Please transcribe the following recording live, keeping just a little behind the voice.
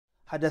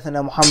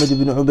حدثنا محمد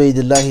بن عبيد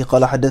الله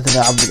قال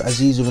حدثنا عبد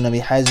العزيز بن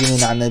أبي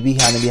حازم عن أبيه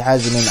عن أبي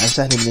حازم عن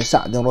سهل بن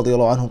سعد رضي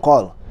الله عنه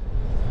قال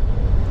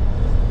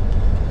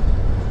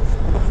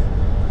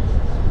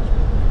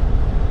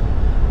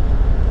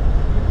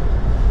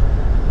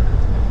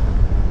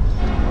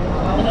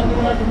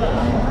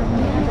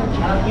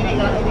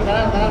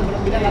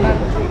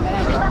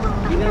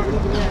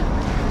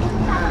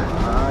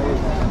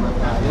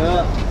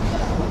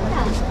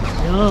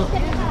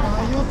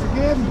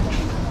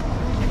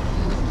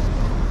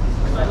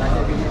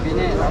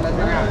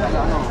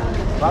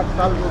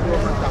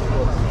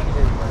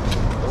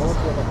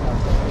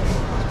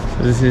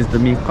This is the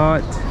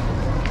miqat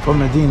from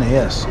Medina,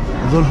 yes.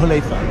 Dhul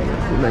Hulayfa.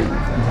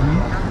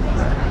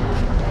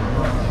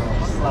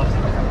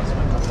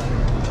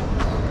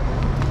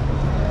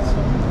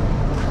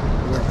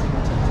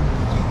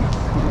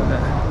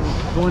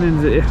 Going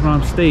into the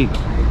ihram state,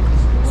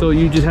 so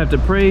you just have to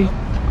pray.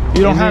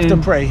 You don't have to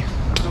pray,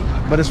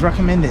 but it's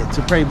recommended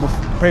to pray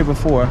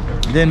before,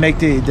 then make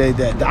the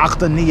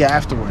aqd niyyah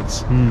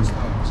afterwards.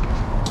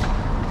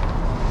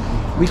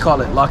 We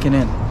call it locking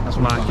in. That's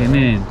what Locking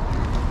in.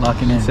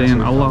 Locking in. Saying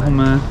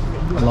Allahumma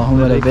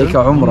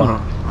labbaika umrah.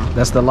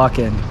 That's the lock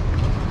in.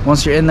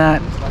 Once you're in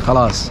that,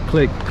 khalas.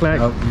 Click, clack.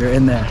 You're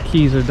in there.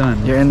 Keys are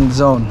done. You're in the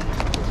zone.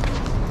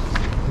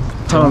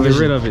 Don't get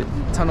rid of it.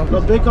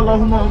 لبيك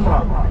اللهم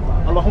عمرة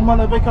اللهم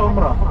لبيك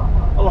عمرة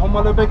اللهم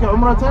لبيك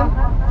عمرة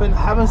فإن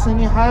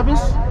حبسني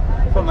حابس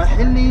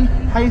فمحلي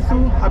حيث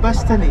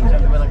حبستني.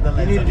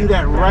 You need to do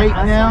that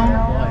right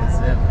now.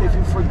 If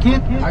you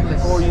forget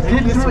or you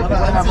didn't do it, you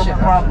have a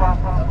problem.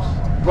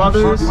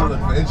 Brothers,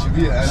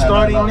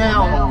 starting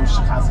now,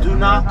 do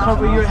not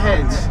cover your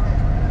heads.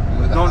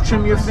 Don't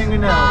trim your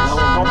fingernails.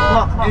 Don't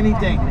pluck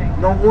anything.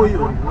 No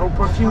oil, no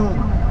perfume,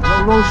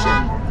 no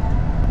lotion.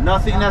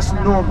 Nothing that's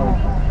normal.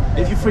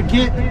 If you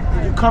forget,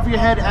 if you cover your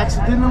head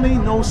accidentally,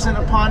 no sin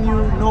upon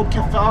you, no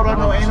kafara,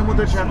 no animal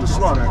that you have to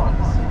slaughter.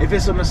 If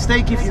it's a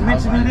mistake, if you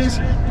meant to do this,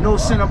 no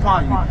sin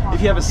upon you.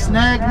 If you have a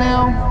snag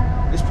nail,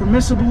 it's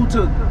permissible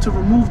to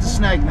remove the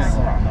snag nail,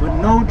 but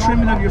no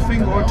trimming of your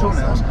finger or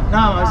toenails.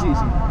 Now, Aziz,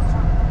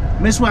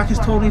 miswak is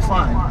totally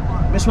fine.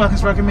 Miswak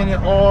is recommended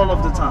all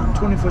of the time,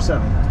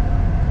 24/7.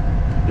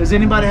 Does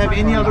anybody have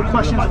any other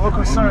questions or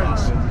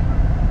concerns?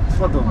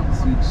 For them.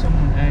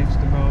 Someone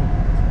asked about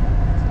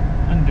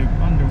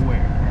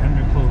underwear,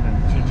 underclothing.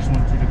 So I just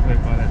wanted you to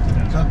clarify that to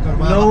them.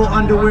 No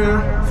underwear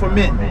for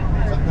men.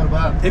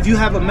 If you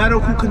have a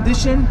medical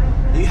condition,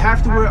 you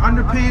have to wear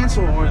underpants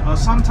or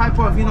some type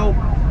of,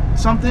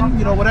 something,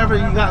 whatever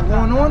you got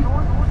going on,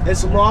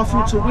 it's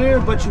lawful to wear,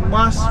 but you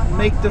must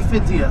make the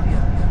fidyah.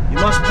 You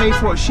must pay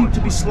for a sheep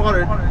to be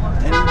slaughtered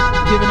and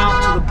given out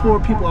to the poor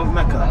people of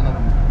Mecca.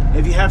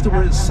 If you have to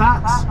wear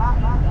socks,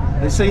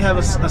 let's say you have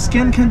a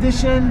skin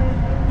condition,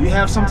 you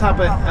have some type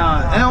of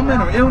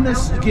ailment or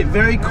illness, you get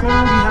very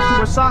cold, you have to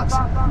wear socks,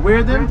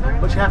 wear them,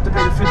 but you have to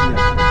pay the fidyah.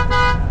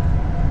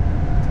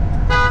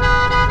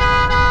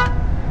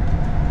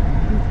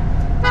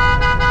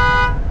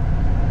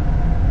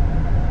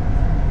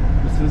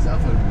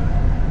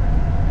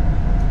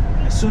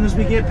 As soon as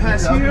we get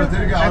past here, at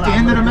the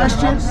end of the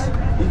masjid,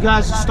 you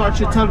guys start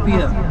your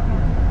talbiyah.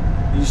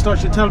 You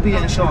start your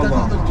talbiyah,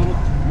 inshallah.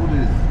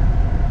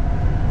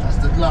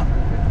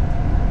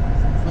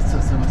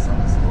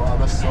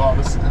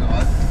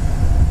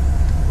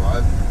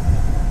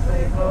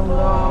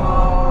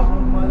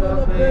 اللهم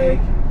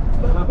لبيك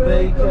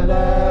لبيك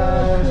لا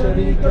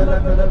شريك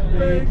لك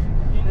لبيك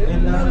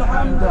إن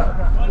الحمد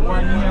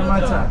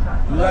والنعمة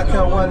لك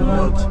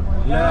والملك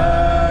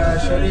لا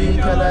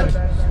شريك لك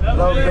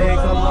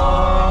لبيك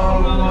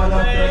اللهم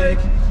لبيك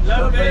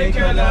لبيك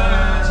لا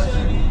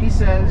شريك. He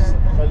says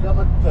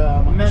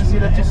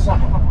منزلة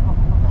الصبر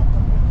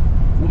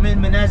ومن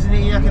منازل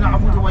إياك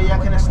نعبد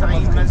وإياك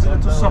نستعين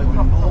منزلة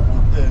الصبر.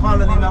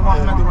 قال الإمام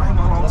أحمد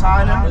رحمه الله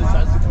تعالى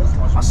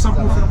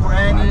الصبر في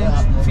القرآن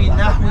في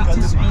نحو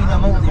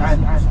 90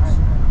 موضعا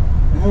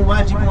وهو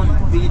واجب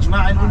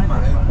بإجماع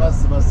الأمة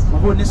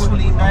وهو نصف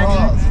الإيمان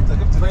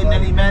فإن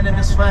الإيمان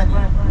نصفان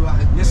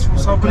نصف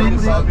صبر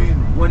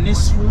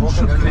ونصف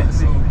شكر.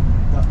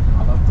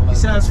 He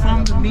says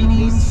from the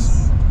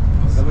meanings,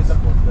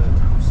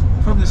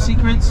 from the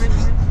secrets,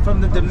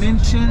 from the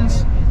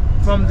dimensions,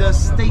 from the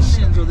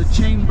stations or the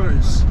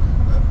chambers,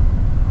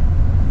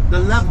 the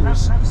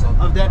levels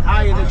of that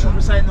ayah that you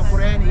recite in the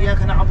Quran,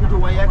 إِيَّاكَ نَعْبُدُ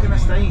وَإِيَّاكَ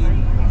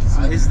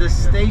نَسْتَعِينُ, is the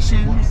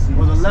station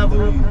or the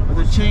level or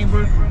the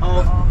chamber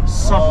of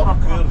sabr,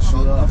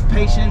 of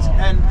patience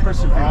and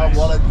perseverance.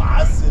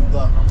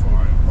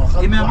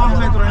 Imam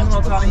Ahmed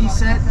rahimahullah, he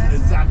said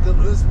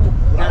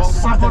that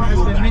sabr has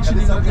been mentioned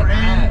in the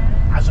Quran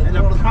in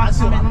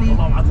approximately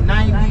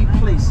 90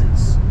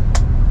 places.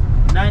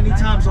 90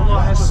 times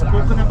Allah has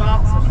spoken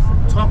about,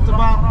 talked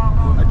about,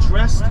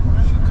 addressed,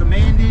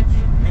 commanded,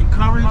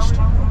 encouraged,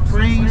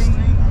 praised,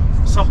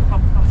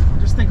 sabr.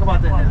 Just think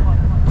about that now.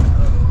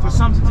 For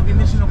something to be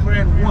mentioned in the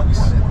Quran once,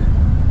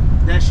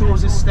 that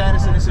shows its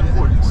status and its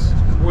importance,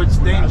 or its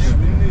danger.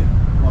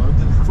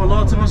 For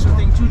Allah to mention a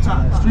thing 2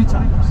 times, 3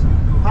 times,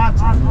 5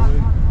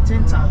 times,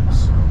 10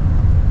 times.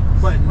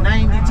 But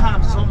 90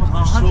 times, it's almost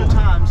 100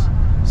 times,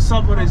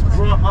 sabr is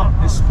brought up,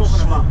 is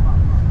spoken about,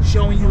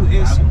 showing you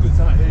its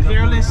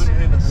peerless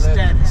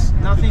status.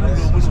 Nothing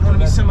is going to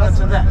be similar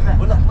to that.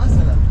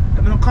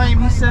 Ibn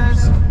al-Qayyim, he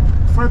says,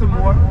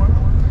 furthermore,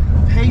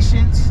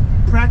 patience,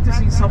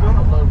 practicing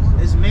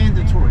sabr is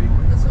mandatory.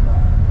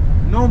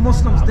 No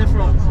Muslims differ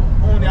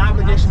on the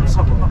obligation of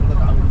sabr.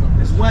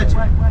 It's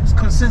wajib. It's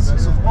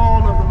consensus of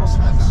all of the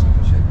Muslims.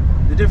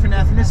 The different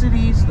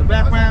ethnicities, the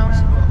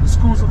backgrounds, the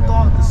schools of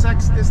thought, the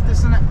sects,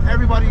 this and that.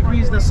 Everybody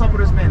agrees that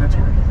sabr is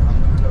mandatory.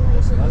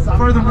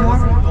 Furthermore,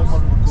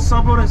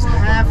 sabr is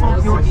half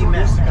of your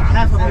iman,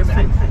 half of your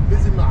faith.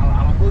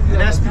 And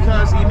that's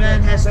because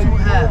iman has two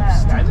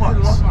halves, two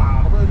parts.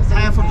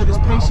 Half of it is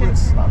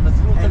patience,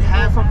 and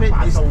half of it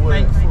is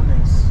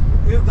thankfulness.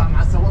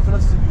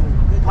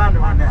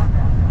 Ponder on that.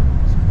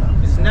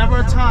 There's never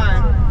a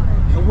time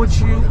in which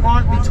you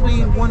aren't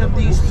between one of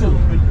these two.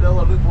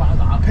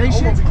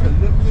 Patient,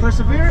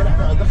 perseverant,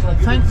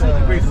 thankful,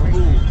 and grateful.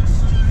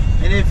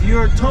 And if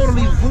you're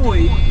totally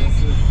void,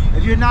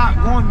 if you're not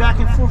going back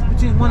and forth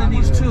between one of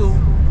these two,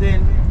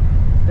 then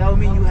that would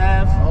mean you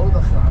have,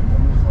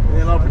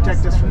 and Allah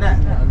protect us from that.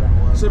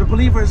 So the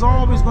believer is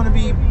always going to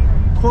be,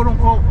 quote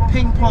unquote,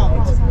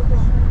 ping-ponged.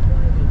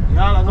 You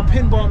know, like a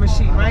pinball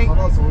machine, right?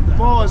 The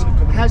ball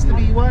has to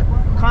be what?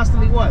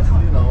 Constantly what?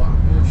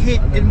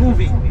 Hit and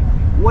moving.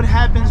 What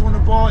happens when the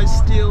ball is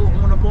still,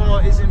 when the ball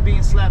isn't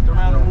being slapped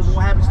around and moving?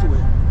 What happens to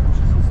it?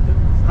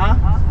 Huh?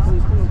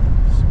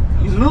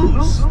 You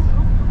lose.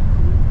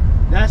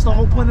 That's the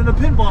whole point of the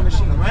pinball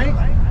machine, right?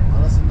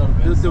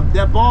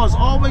 That ball is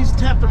always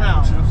tapped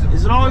around.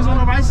 Is it always on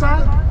the right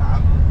side?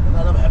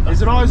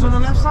 Is it always on the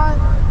left side?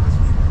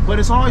 But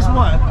it's always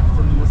what?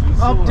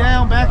 Up,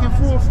 down, back and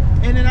forth,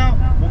 in and out,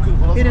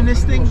 hitting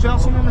this thing,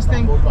 bouncing on this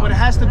thing, but it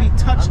has to be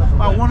touched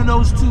by one of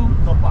those two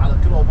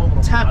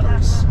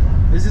tappers.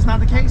 Is this not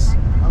the case?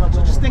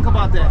 So just think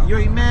about that. Your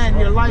iman,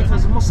 your life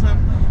as a Muslim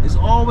is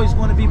always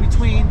going to be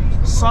between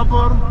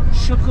sabr,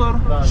 shukr,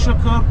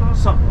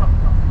 sabr.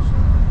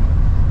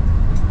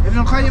 Ibn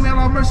al-Qayyim,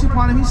 Allah have mercy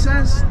upon him, he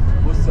says,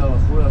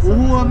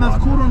 وَهُوَ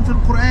مَذْكُورٌ فِي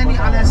الْقُرْآنِ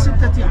عَلَى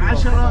 16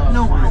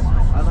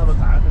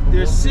 نَوْعًا.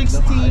 There's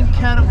 16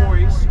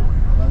 categories,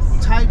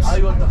 types,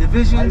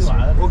 divisions,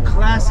 or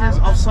classes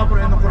of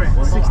sabr in the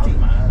Quran.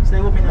 16.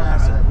 Stay with me now,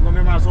 answer. We're going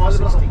to memorize all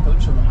 16.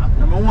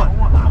 Number 1.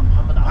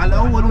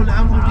 الأول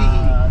الأمر به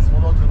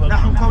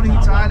نحو قوله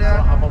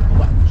تعالى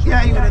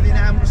يا أيها الذين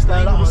آمنوا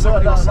استعينوا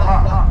بالصبر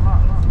والصلاة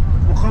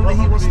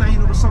وقوله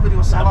واستعينوا بالصبر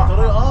والصلاة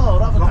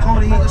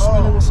وقوله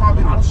اصبروا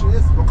وصابروا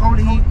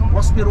وقوله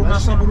واصبروا ما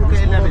صبرك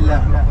إلا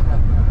بالله.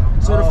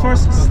 So the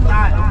first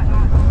style,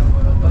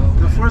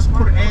 the first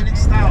Quranic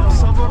style of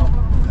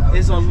sabr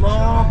is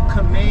Allah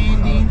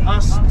commanding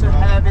us to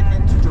have it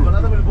and to do it.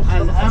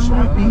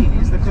 Al-amru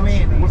bihi is the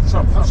command with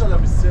sabr.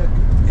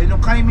 Ibn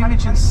al-Qayyim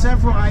mentions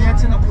several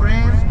ayats in the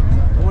Quran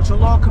in which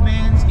Allah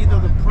commands either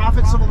the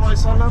Prophet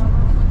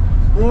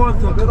ﷺ or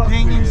the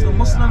companions, the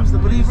Muslims, the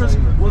believers,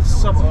 with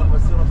sabr.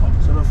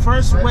 So the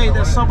first way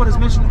that sabr is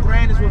mentioned in the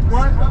Quran is with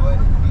what?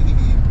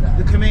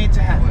 The command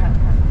to have it.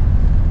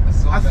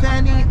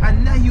 الثاني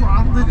النهي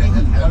عن ضده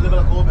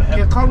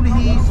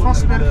كقوله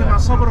فاصبر كما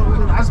صبر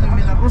أولو العزم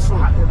من الرسل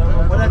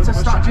ولا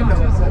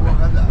تستعجلهم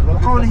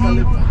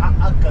وقوله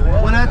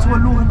ولا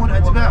تولوهم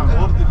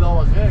الأدبار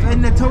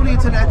فإن تولية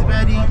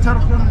الأدبار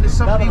ترك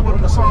للصبر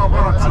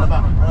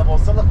والمصابرة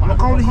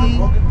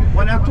وقوله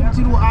ولا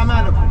تبطلوا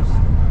أعمالكم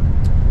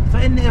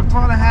فإن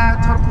إبطالها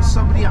ترك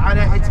الصبر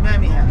على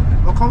إتمامها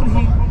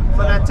وقوله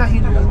فلا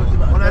تهنوا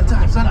ولا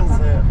تحزنوا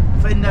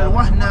فإن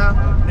الوهن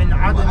من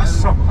عدم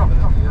الصبر.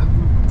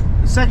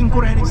 The second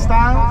Quranic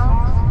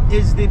style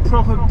is the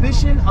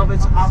prohibition of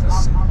its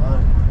opposite.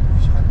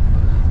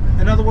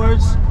 In other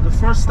words, the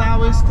first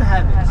style is to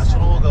have it.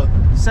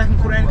 The second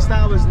Quranic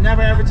style is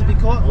never ever to be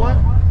caught what?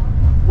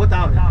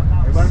 Without it.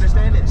 Everybody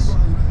understand this?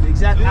 The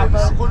exact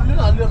opposite.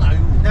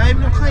 Now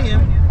Ibn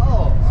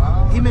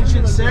al-Qayyim, he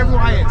mentioned several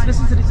ayats.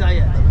 Listen to these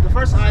ayats. The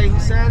first ayat, he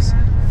says,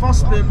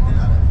 فَاصْبِرْ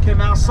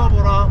كَمَا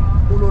صَبْرَ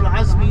أُولُو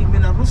الْعَزْمِ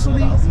مِنَ الرُّسُلِ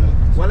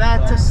وَلَا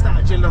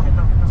تَسْتَعْجِلْ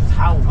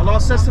لَهُمْ. Allah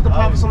says to the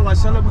Prophet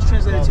ﷺ, which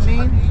translated to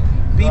mean,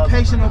 be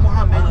patient, O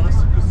Muhammad,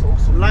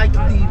 like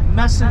the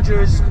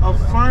messengers of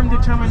firm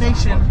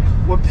determination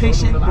were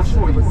patient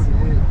before you.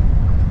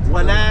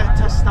 وَلَا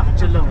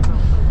تَسْتَعْجِلْ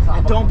لَهُمْ.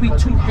 And don't be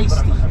too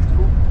hasty.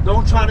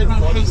 Don't try to be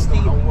hasty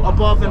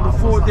above and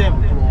before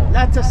them.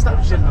 لَا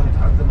تَسْتَعْجِلْ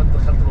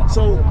لَهُمْ.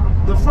 So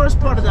the first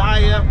part of the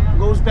ayah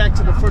goes back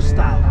to the first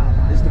style,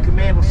 is the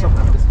command of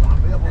sabr.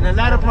 And the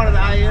latter part of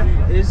the ayah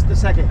is the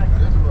second,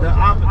 the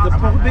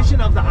prohibition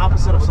of the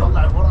opposite of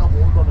sabr.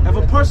 If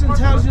a person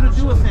tells you to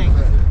do a thing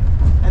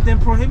and then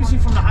prohibits you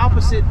from the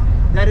opposite,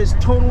 that is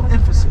total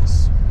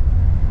emphasis.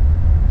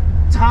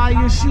 Tie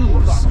your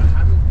shoes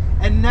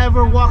and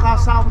never walk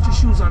outside with your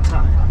shoes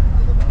untied.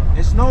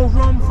 There's no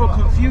room for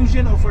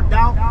confusion or for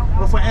doubt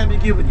or for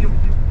ambiguity.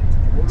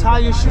 Tie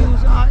your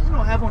shoes.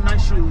 Have on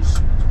nice shoes.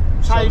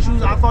 Tie your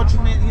shoes. I thought you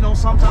meant,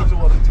 sometimes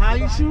tie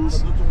your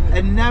shoes.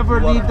 and never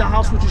leave the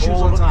house with your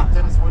shoes on top.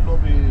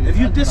 If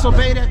you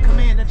disobey that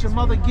command that your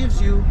mother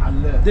gives you,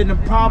 then the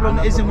problem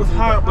isn't with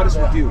her, but it's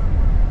with you.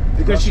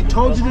 Because she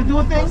told you to do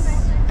a thing,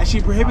 and she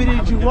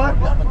prohibited you what?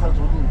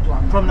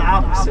 From the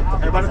opposite.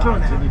 Everybody clear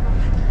on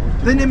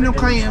that? Then Ibn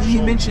al-Qayyim, he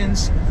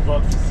mentions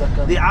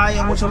the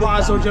ayah in which Allah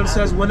Azza wa Jalla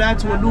says, وَلَا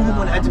تُوَلُّوهُمُ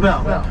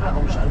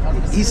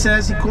الْأَدْبَارِ. He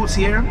says, he quotes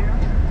here,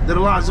 that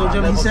Allah Azza wa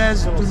Jalla, he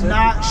says, do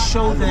not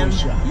show them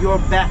your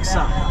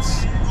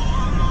backsides.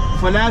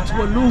 فَلَا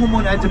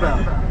تُوَلُّوهُمُ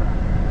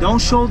الْأَدْبَارِ. Don't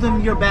show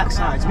them your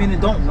backsides, meaning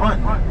don't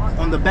run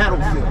on the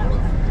battlefield.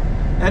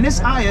 And this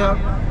ayah,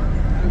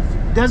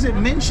 does it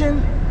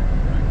mention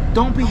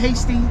don't be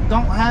hasty,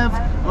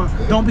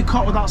 don't be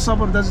caught without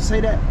sabr? Does it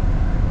say that?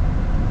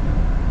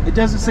 It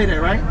doesn't say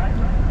that, right?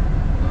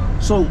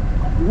 So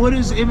what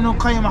is Ibn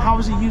al-Qayyim, how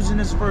is he using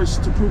this verse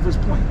to prove his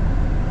point?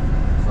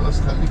 You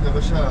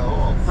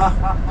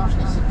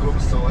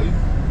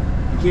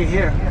can't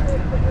hear.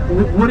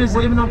 What is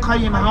Ibn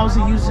al-Qayyim, how is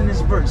he using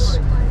this verse?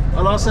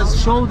 Allah says,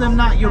 show them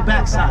not your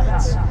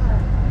backsides.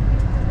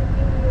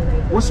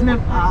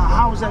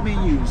 How is that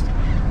being used?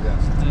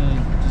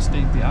 Just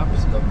state the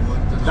opposite.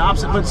 The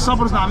opposite, but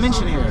sabr is not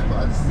mentioned here.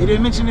 He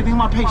didn't mention anything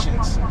about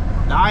patience.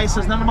 The ayah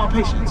says nothing about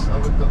patience.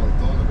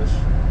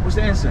 What's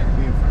the answer?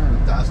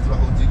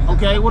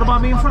 Okay, what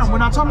about being firm? We're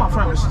not talking about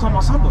firmness, we're talking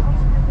about sabr.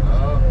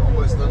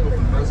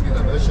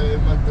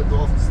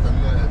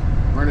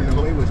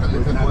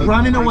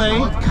 Running away,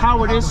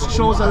 cowardice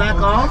shows a lack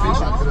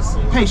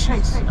of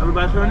patience.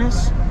 Everybody clear on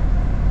this?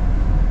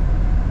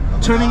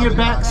 Turning your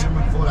backs,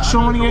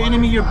 showing your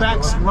enemy your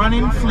backs,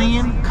 running,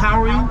 fleeing,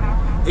 cowering,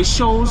 it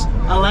shows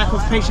a lack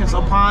of patience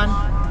upon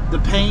the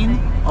pain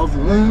of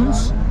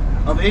wounds,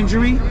 of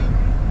injury,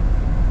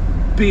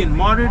 being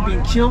martyred,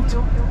 being killed.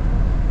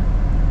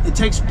 It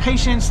takes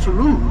patience to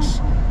lose.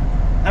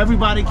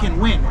 Everybody can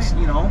win,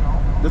 you know,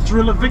 the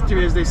thrill of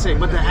victory, as they say,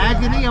 but the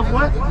agony of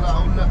what?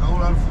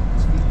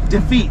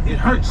 Defeat. It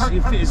hurts.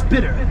 It's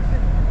bitter.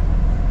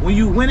 When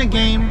you win a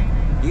game,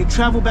 you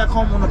travel back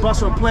home on a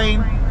bus or a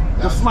plane,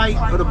 the flight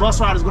or the bus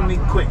ride is going to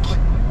be quick.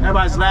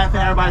 Everybody's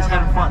laughing, everybody's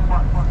having fun.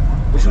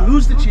 But you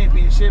lose the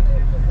championship,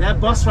 that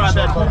bus ride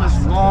back home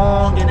is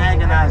long and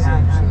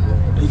agonizing.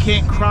 You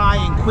can't cry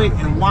and quit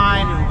and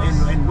whine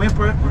and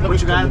whimper, but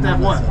you got to have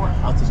what?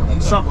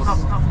 Sabr.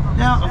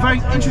 Now, a very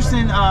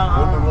interesting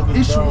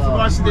issue with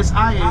regards to this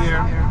ayah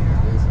here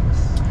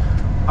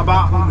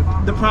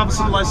about the Prophet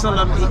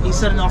ﷺ. He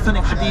said in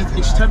authentic hadith,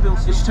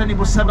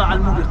 "Ijtanibu sab'a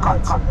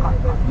al-mubiqat."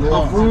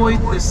 Avoid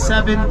the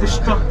 7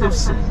 destructive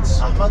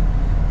sins.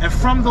 And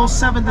from those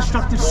 7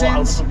 destructive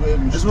sins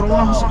is what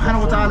Allah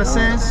subhanahu wa ta'ala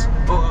says,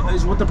 or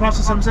is what the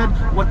Prophet ﷺ said,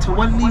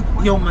 وَتَوَلِّي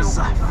يَوْمَ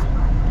الزَّحْفِ,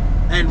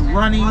 and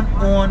running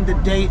on the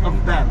day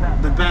of battle,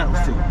 the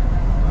battlefield.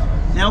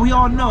 Now we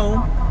all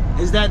know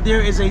is that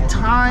there is a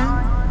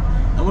time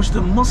in which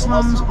the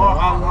Muslims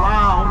are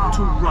allowed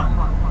to run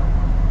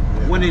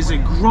when they're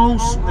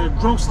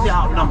grossly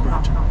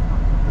outnumbered.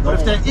 But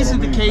if that isn't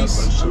the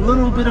case, a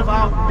little bit of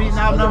being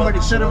outnumbered,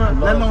 etc.,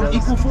 let alone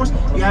equal force,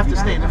 you have to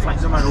stay in the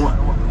fight no matter what.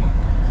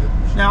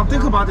 Now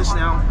think about this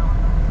now.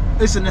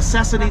 It's a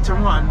necessity to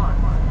run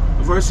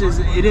versus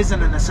it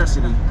isn't a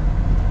necessity.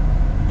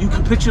 You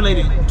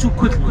capitulated too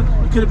quickly.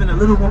 You could have been a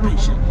little more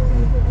patient.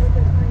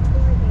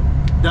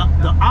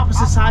 The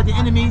opposite side, the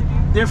enemy,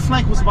 their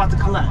flank was about to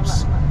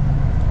collapse.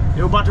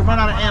 They were about to run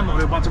out of ammo.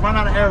 They were about to run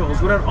out of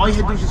arrows. Whatever. All you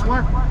had to do is just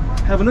what?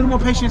 Have a little more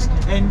patience,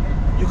 and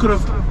you could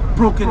have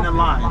broken the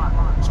line.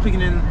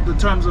 Speaking in the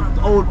terms of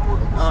the old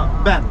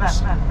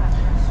battles.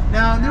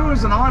 Now there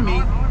was an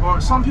army,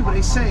 or some people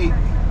they say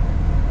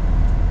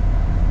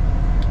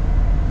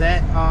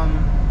that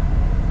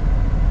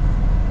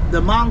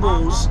the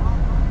Mongols,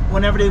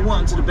 whenever they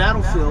went into the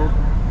battlefield,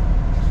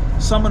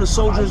 some of the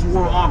soldiers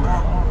wore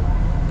armor.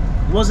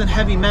 It wasn't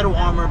heavy metal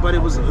armor, but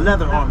it was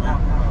leather armor.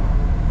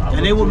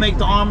 And they would make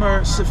the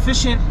armor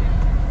sufficient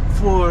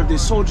for the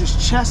soldier's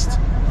chest,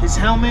 his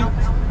helmet,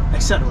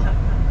 etc.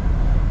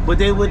 But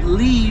they would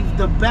leave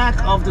the back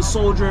of the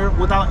soldier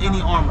without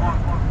any armor.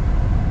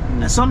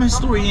 And some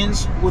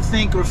historians would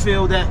think or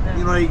feel that,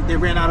 you know, they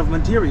ran out of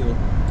material.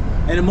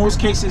 And in most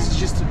cases, it's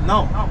just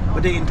no.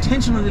 But they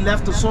intentionally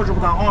left the soldier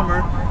without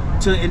armor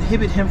to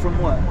inhibit him from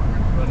what?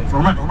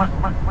 From running.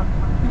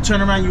 You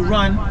turn around, you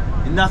run,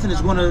 and nothing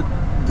is going to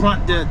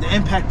brunt the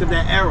impact of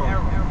that arrow,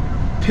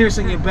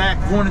 piercing your back,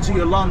 going into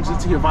your lungs,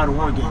 into your vital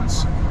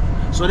organs.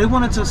 So they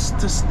wanted to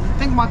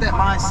think about that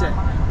mindset.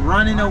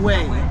 Running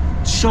away,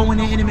 showing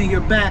the enemy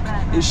your back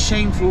is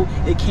shameful.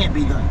 It can't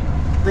be done.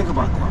 Think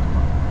about that.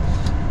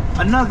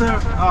 Another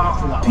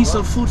piece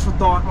of food for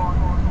thought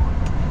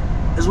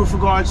is with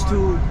regards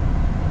to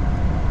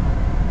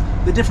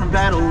the different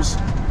battles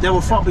that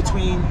were fought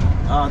between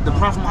the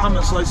Prophet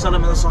Muhammad ﷺ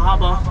and the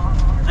Sahaba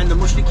and the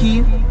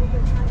Mushrikeen,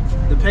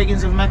 the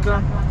pagans of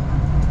Mecca,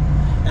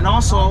 and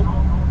also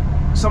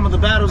some of the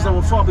battles that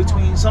were fought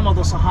between some of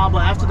the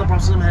Sahaba after the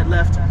Prophet ﷺ had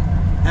left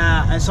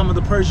and some of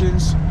the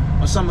Persians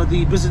or some of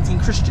the Byzantine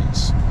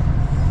Christians.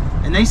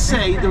 And they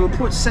say, the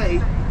reports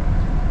say,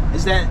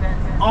 is that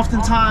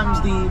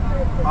oftentimes the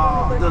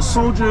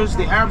soldiers,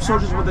 the Arab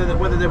soldiers,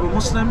 whether they were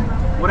Muslim,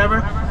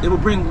 whatever, they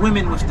would bring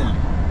women with them.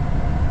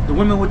 The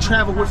women would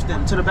travel with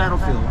them to the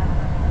battlefield,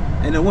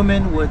 and the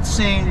women would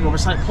sing or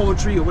recite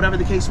poetry or whatever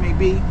the case may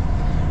be.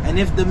 And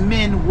if the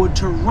men were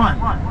to run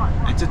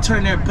and to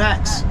turn their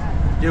backs,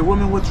 their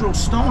women would throw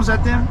stones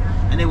at them,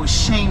 and they would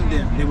shame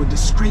them, they would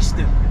disgrace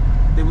them,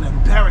 they would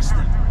embarrass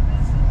them,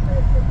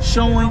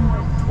 showing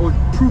or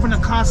proving the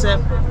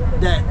concept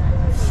that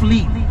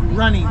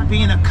running,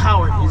 being a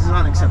coward is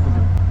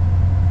unacceptable.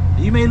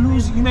 You may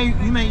lose, you may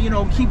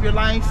keep your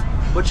life,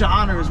 but your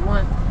honor is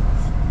what?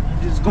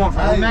 Just going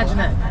for it. Imagine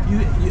that.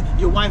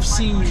 Your wife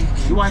seeing you,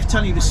 your wife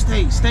telling you to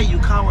stay, you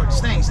coward,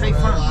 stay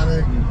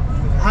firm.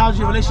 How's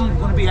your relationship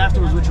going to be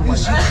afterwards with your wife?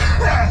 So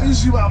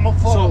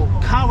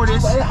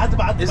cowardice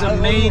is a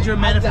major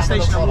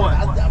manifestation of what?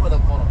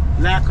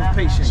 Lack of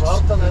patience.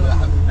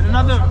 And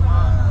another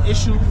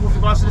issue with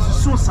regards to this is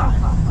suicide.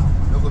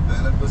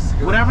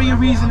 Whatever your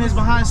reason is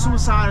behind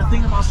suicide, or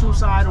thinking about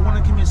suicide, or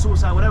wanting to commit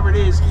suicide, whatever it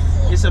is,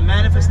 it's a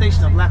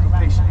manifestation of lack of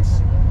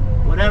patience.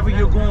 Whatever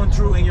you're going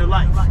through in your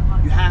life,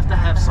 you have to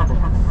have sabr.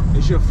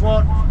 It's your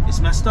fault,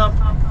 it's messed up,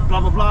 blah,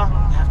 blah, blah.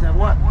 You have to have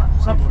what?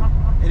 Sabr.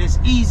 And it's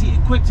easy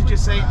and quick to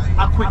just say,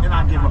 I quit and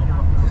I give up.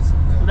 So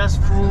that's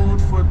food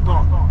for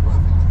thought.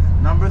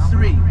 Number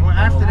 3, or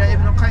after that,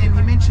 Ibn al-Qayyim,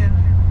 he mentioned,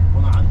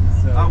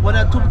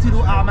 وَلَا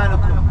تُبْتِلُوا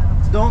أَعْمَالَكُمْ.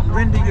 Don't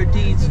render your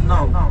deeds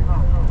null.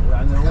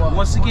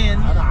 Once again,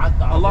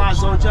 Allah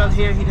Azza wa Jal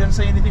here, he doesn't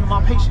say anything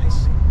about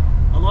patience.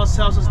 Allah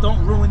tells us,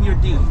 don't ruin your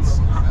deeds.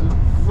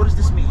 What does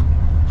this mean?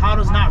 How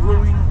does not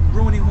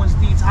ruining one's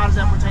deeds, how does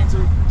that pertain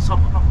to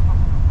sabr?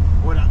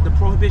 Or the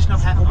prohibition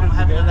of having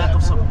a lack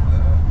of sabr?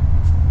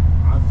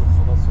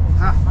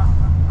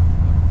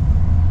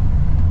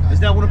 Is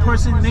that when a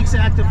person makes an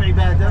act of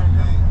ibadah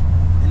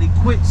and he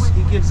quits,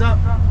 he gives up,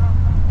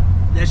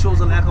 that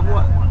shows a lack of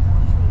what?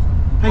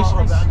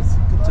 Patience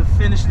to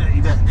finish the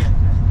ibadah.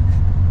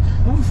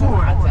 Moving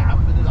forward, Allah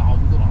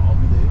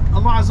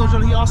Azza wa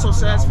Jalla, he also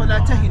says, فَلَا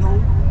تَهِنُوا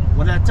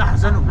وَلَا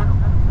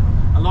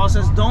تَحْزَنُوا. Allah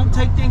says, don't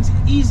take things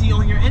easy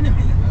on your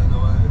enemy.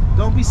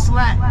 Don't be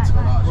slacked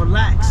or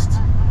laxed.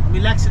 Don't be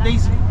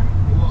lackadaisical.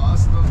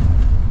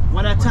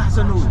 وَلَا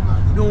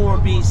تَحْزَنُوا, nor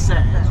be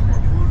sad.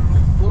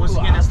 Once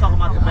again, that's talking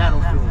about the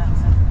battlefield.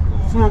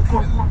 Full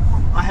court,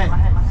 ahead.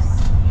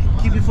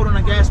 Keep your foot on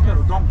the gas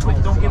pedal. Don't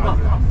quit, don't give up.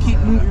 Keep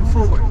moving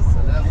forward.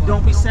 And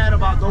don't be sad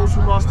about those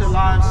who lost their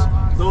lives,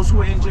 those who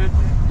are injured,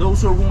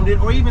 those who are wounded,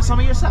 or even some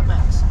of your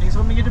setbacks and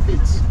some of your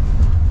defeats.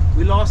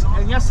 We lost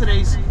in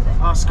yesterday's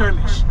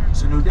skirmish.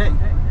 It's a new day.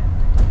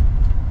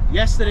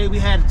 Yesterday we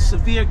had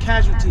severe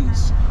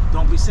casualties.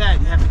 Don't be sad,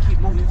 you have to keep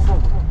moving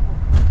forward.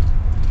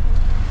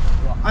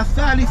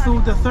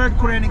 الثالث, the third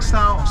Quranic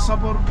style of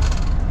sabr,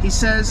 he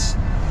says,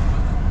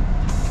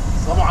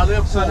 Salam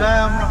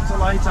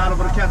rahmatullahi ta'ala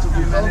barakatuh.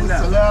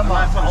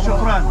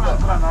 Shukran.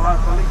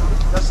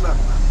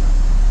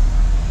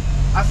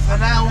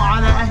 الثناء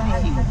على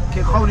أهله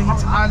كقوله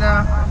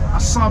تعالى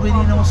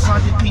الصابرين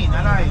والصادقين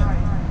الآية،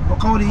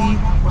 وقوله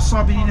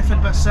والصابرين في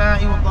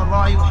البأساء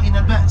والضراء وحين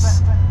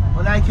البأس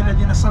أولئك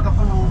الذين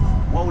صدقوا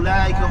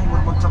وأولئك هم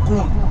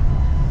المتقون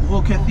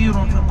وهو كثير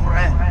في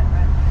القرآن.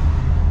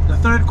 The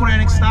third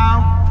Quranic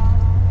style,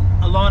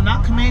 Allah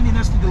not commanding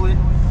us to do it,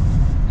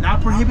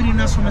 not prohibiting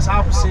us from its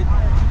opposite,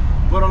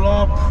 but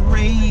Allah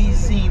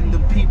praising the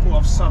people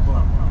of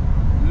Sabr,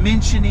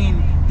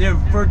 mentioning their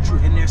virtue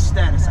and their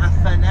status.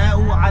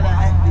 Athana'u ala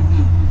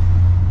ahlihi.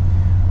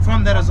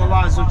 From that is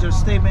Allah Azza wa Jalla's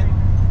statement,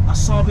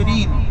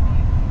 as-sabirin,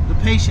 the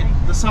patient,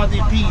 the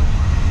sadiqeen,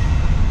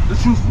 the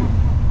truthful.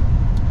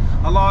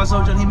 Allah Azza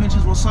wa Jalla, he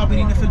mentions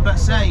was-sabirin fil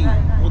ba'sa'i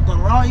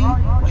wad-dharra'i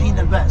wa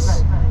hina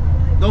al-ba's.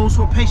 Those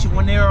who are patient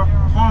when they are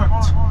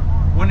harmed,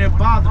 when they're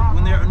bothered,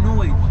 when they're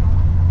annoyed,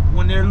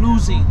 when they're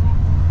losing,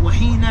 wa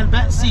hina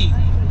al-ba'si,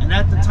 and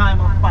at the time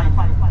of fighting.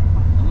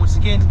 And once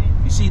again,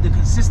 you see the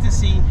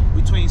consistency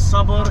between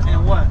sabr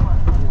and what?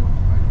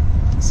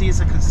 You see, it's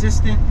a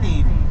consistent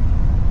theme.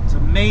 It's a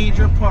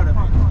major part of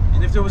it.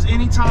 And if there was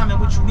any time in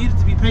which you needed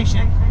to be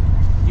patient,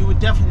 you would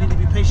definitely need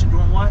to be patient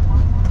during what?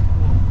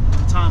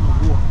 The time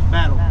of war,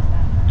 battle.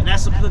 And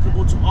that's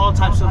applicable to all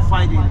types of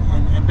fighting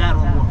and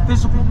battle and war.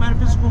 Physical,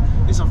 metaphysical,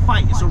 it's a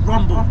fight, it's a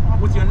rumble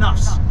with your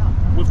nafs,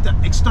 with the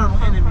external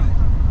enemy,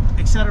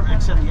 etc.,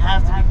 etc. You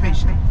have to be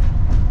patient.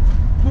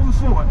 Moving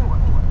forward.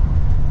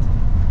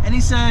 And he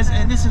says,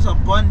 and this is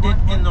abundant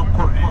in the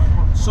Quran,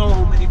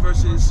 so many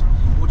verses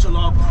which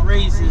Allah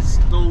praises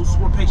those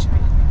who are patient.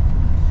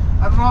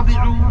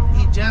 الرابع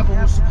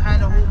إجابه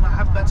سبحانه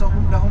محبته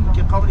لهم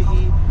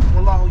كقوله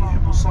والله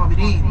يحب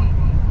الصابرين.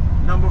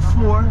 Number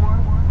 4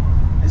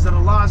 is that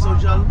Allah Azza wa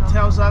Jal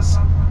tells us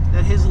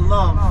that His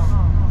love,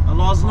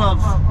 Allah's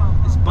love,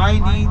 is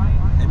binding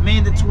and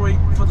mandatory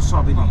for the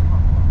sabirin.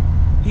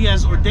 He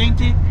has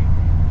ordained it,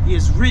 He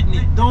has written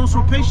it. Those who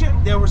are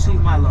patient, they'll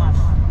receive my love.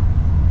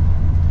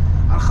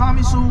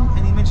 Al-Khamisu,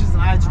 and he mentions an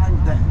ayah to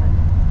prove that.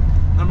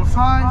 Number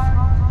 5,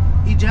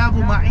 إجاب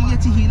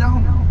معيته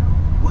لهم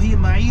وهي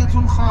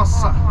معية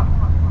خاصة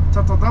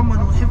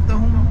تتضمن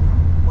حفظهم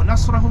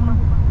ونصرهم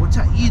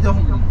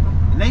وتأييدهم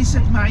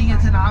ليست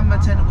معية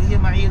عامة وهي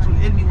معية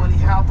العلم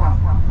والإحاطة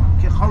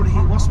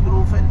كقوله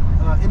واصبروا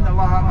إن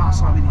الله مع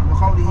الصابرين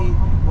وقوله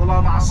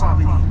والله مع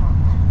الصابرين.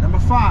 Number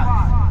 5,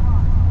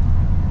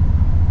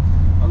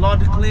 Allah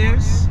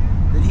declares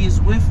that He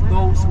is with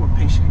those who are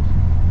patient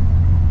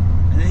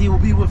and that He will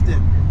be with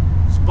them.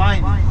 It's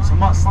binding, it's a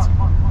must.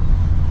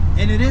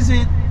 And it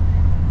isn't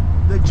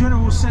the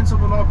general sense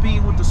of Allah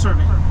being with the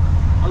servant.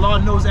 Allah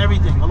knows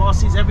everything, Allah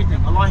sees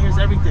everything, Allah hears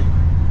everything.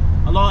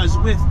 Allah is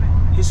with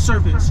His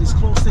servants, He's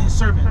close to His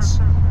servants.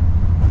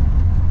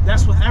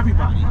 That's with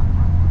everybody.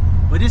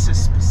 But this is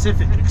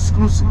specific,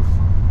 exclusive.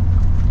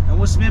 And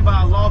what's meant by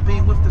Allah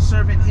being with the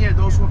servant here,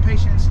 those who are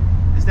patient,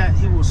 is that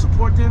He will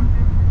support them,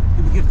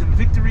 He will give them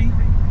victory,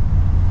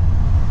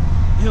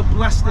 He'll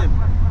bless them.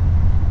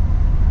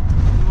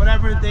 And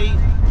whatever they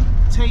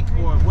take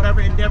or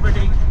whatever endeavor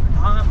they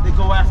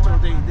go after,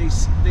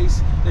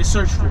 they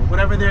search for,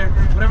 whatever they're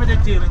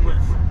dealing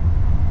with.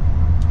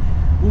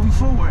 Moving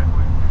forward,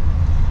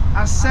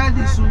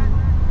 السادس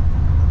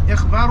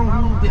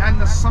إخباره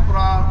بأن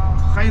الصبر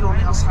خير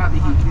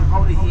لأصحابه في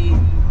قوله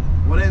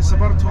ولئن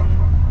صبرتم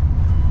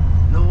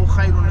لهو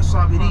خير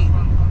للصابرين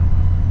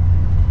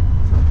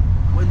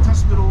وإن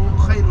تصبروا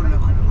خير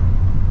لكم.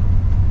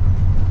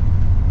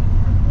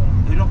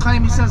 Ibn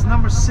Qayyim, he says,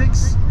 number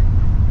 6,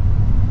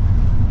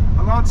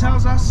 Allah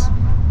tells us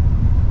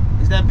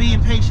is that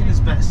being patient is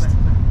best.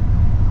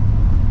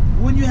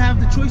 When you have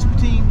the choice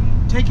between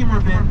taking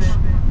revenge,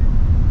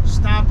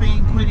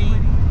 stopping,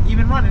 quitting,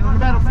 even running on the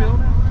battlefield,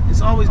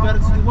 it's always better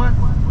to do what?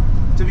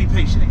 To be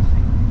patient.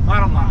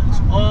 Bottom line,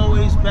 it's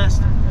always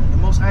best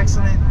and most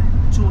excellent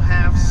to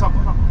have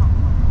sabr.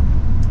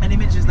 And he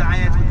mentions the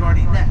ayat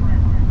regarding that.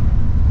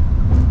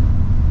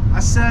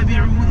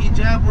 السابع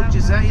إيجاب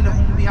الجزاء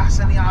لهم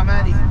بأحسن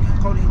أعمالهم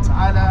كقوله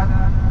تعالى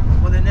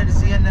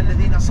ولنجزين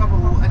الذين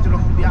صبروا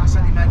أجرهم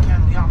بأحسن ما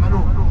كانوا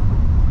يعملون.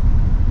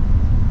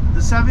 The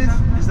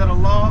 7th is that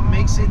Allah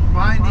makes it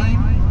binding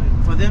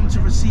for them to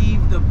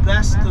receive the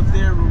best of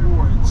their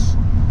rewards.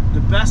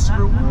 The best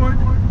reward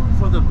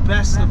for the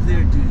best of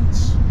their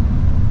deeds.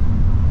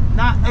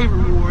 Not a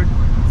reward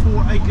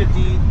for a good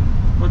deed,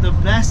 but the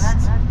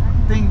best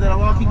thing that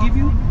Allah can give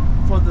you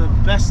for the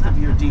best of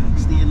your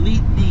deeds, the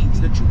elite deeds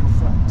that you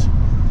performed.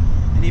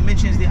 And he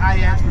mentions the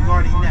ayat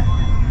regarding that.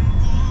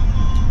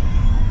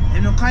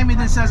 Ibn Qayyim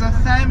then says,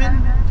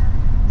 الثامن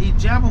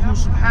إيجابه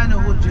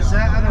سبحانه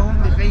الجزاء لهم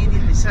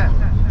بغير حساب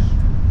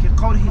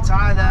كقوله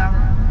تعالى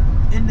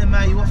إنما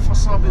يوفى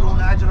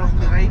الصابرون أجرهم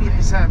بغير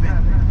حساب.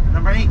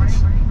 Number 8,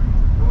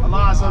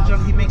 Allah Azza wa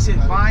Jalla, He makes it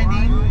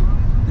binding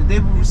that they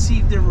will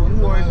receive their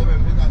reward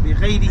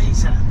بغير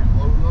حساب,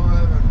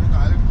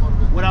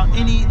 without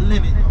any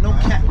limit, no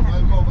cap,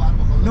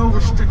 no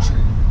restriction.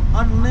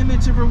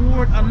 Unlimited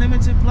reward,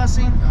 unlimited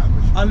blessing,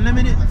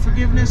 unlimited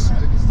forgiveness,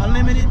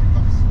 unlimited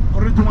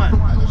ridwan,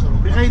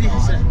 بغير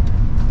حساب.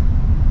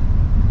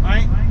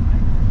 Right?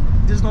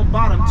 There's no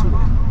bottom to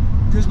it.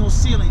 There's no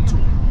ceiling to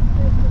it.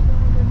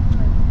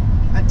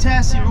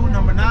 التاسع,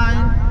 number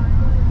 9,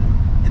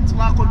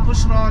 إطلاق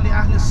البشرى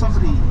لأهل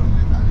الصبر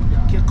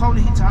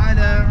كقوله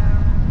تعالى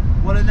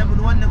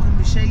ولنبلونكم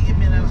بشيء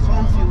من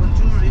الخوف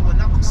والجوع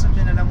ونقص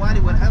من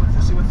الأموال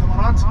والأنفس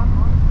والثمرات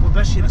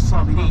وبشر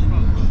الصابرين.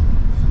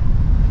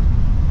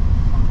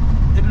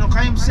 Ibn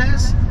Qayyim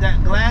says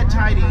that glad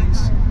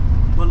tidings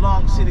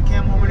belong. See the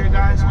camel over there,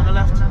 guys, on the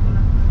left?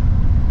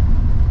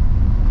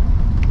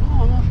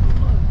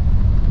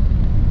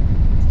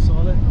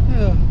 Saw it?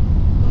 Yeah.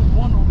 There's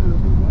one over there,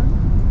 right?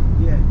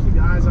 Yeah, keep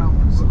your eyes out.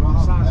 So on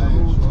the sides of the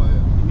road,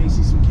 you may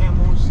see some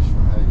camels,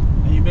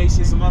 and you may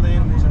see some other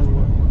animals as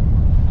well.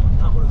 I'm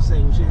not going to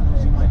say which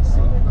animals you might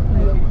see.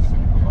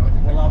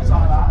 Well,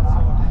 outside.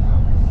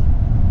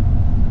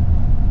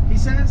 He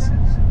says,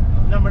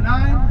 number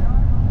 9,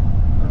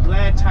 the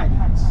glad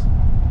tidings.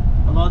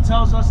 Allah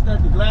tells us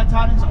that the glad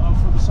tidings are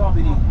for the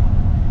Sabirin.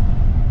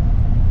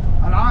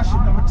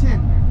 Al-Ashir, number 10,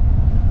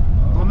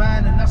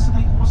 Dhaman and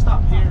Nasri. We'll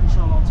stop here,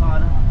 inshallah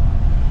ta'ala.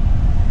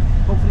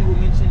 Hopefully we'll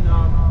mention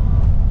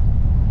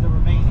the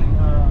remaining